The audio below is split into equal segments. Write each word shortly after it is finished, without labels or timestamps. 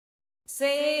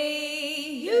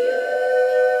Say you,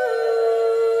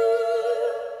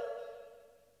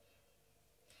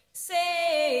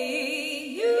 say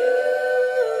you,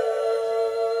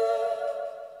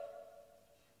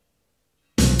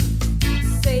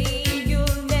 say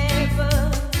you'll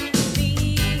never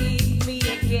leave me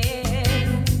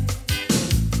again.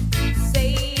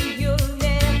 Say you'll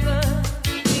never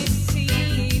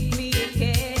deceive me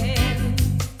again.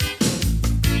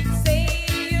 Say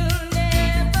you'll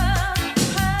never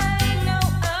hurt no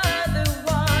other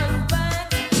one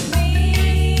but me.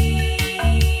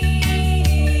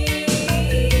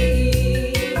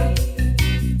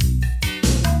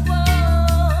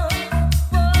 Whoa,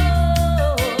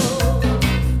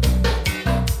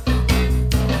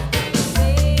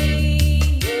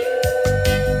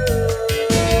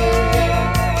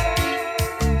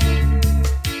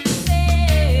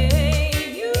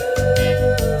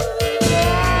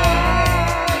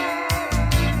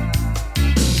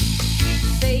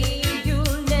 say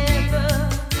you'll never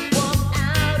walk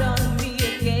out on me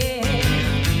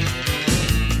again.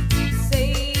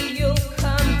 Say you'll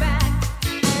come back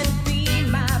and be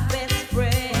my best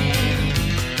friend.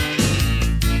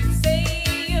 Say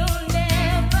you'll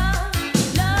never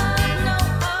love no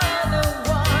other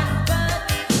one but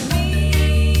me.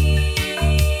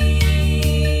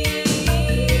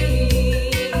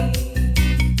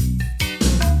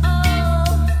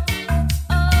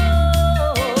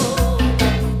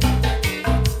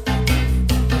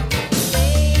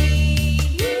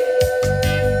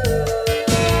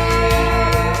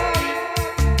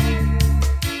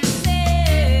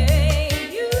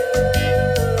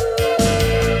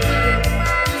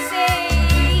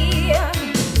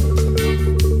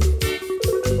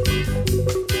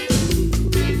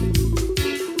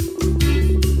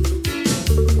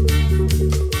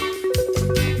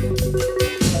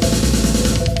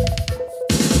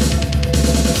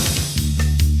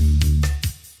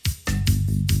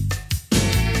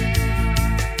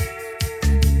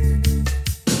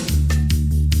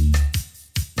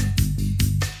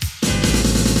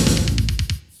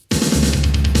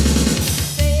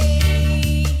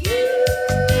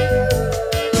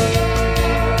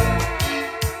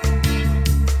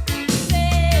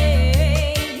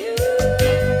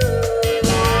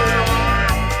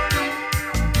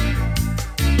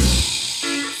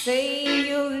 Say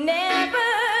you'll never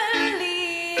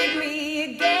leave me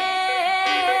again.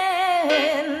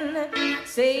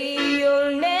 Say